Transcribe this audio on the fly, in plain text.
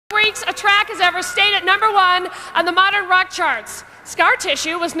weeks a track has ever stayed at #1 on the modern rock charts. Scar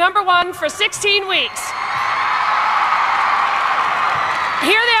Tissue was #1 for 16 weeks.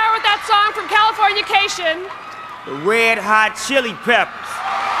 Here they are with that song from Californication. The Red Hot Chili Peppers.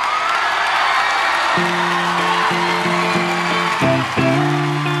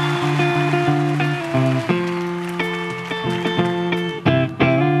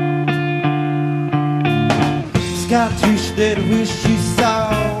 Scar Tissue that I wish you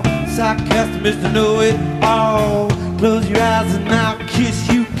saw. Sarcastic to know it all. Close your eyes and I'll kiss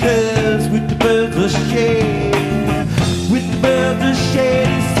you, 'cause with the birds of shade, with the birds of shade,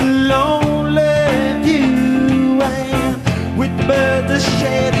 it's a lonely view. And with the birds of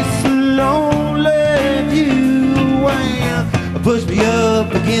shade, it's a lonely view. And push me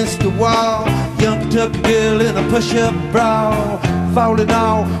up against the wall, young Kentucky girl in a push-up bra, falling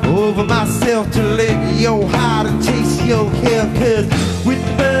all over myself to let your heart and taste your hair. 'Cause with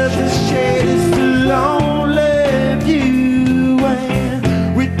the birds of shade, it's a lonely view. And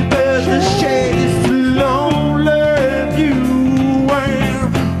with the birds of shade, it's a lonely view. And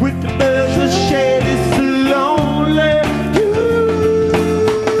with the birds of shade, it's a lonely view.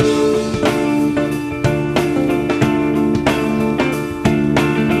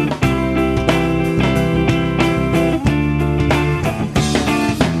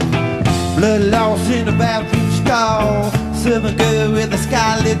 Blood lost in a bathroom stall, serving girl with a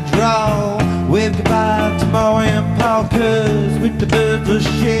scarlet draw. Wave goodbye to Ma and Pa, 'cause with the birds of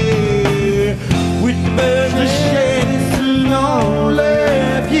shade, with the birds of shade, it's a lonely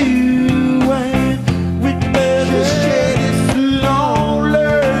view. And with the birds of shade, it's a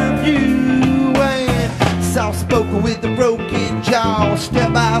lonely view. And soft-spoken with a broken jaw,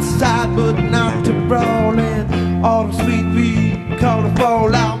 step outside but not to brawl. And autumn sweet weed, call the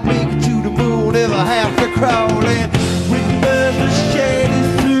fall out, make it to the moon, never have to crawl. And with the birds of shade,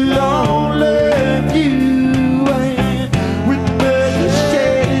 it's a lonely view. And with the birds of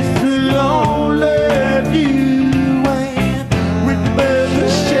shade, it's a lonely view. And with the birds of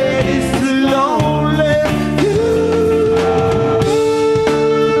shade, it's a lonely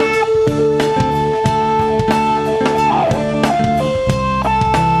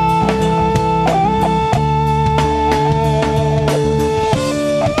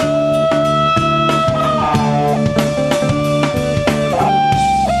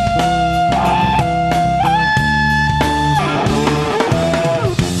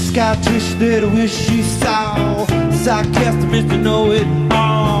Scar Tissue that I wish you saw. Sarcastic to know it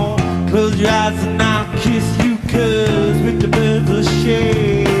all. Close your eyes and I'll kiss you, 'cause with the birds of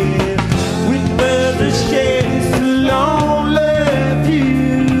shade, with the birds of shade, it's a lonely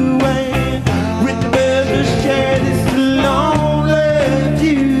view. And with the birds of shade, it's a lonely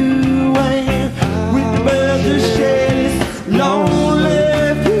view. And with the birds of shade, it's lonely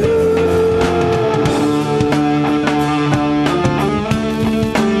view.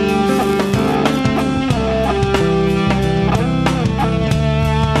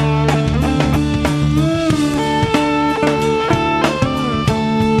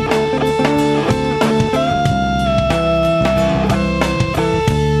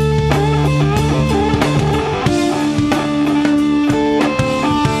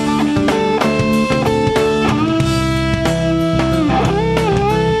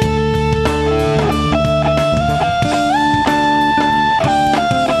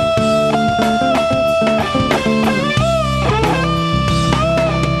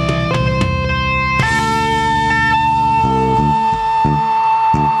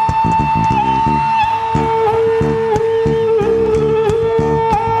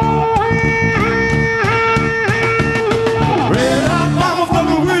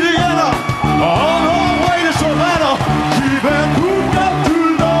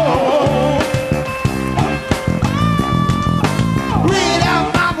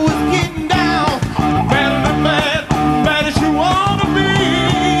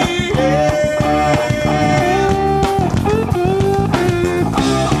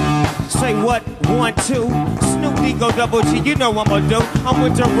 Snoop Dogg, double G, you know I'ma do. I'm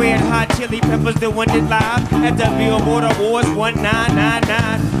with the Red Hot Chili Peppers doing it live at the Billboard Awards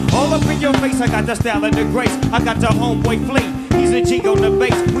 1999. All up in your face, I got the style and the grace. I got the homeboy fleet. He's a G on the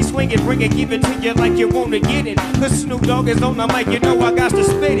bass. We swing it, bring it, give it to you like you wanna get it. 'Cause Snoop Dogg is on the mic, you know I got to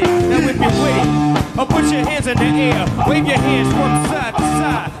spit it. Now if you're with it, put your hands in the air, wave your hands from side to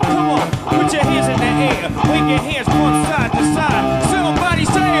side. Come on, put your hands in the air, wave your hands from side to side. Somebody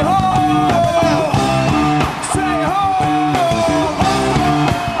say ho! Say ho!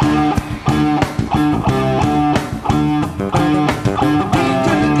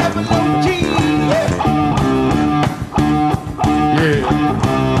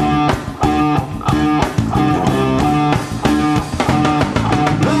 Yeah.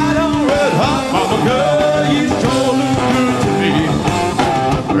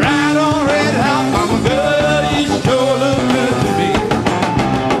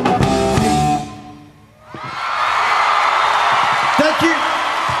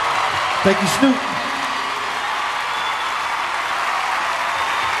 Thank you, Snoop.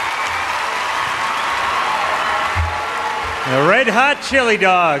 The Red Hot Chili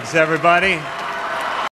Dogs, everybody.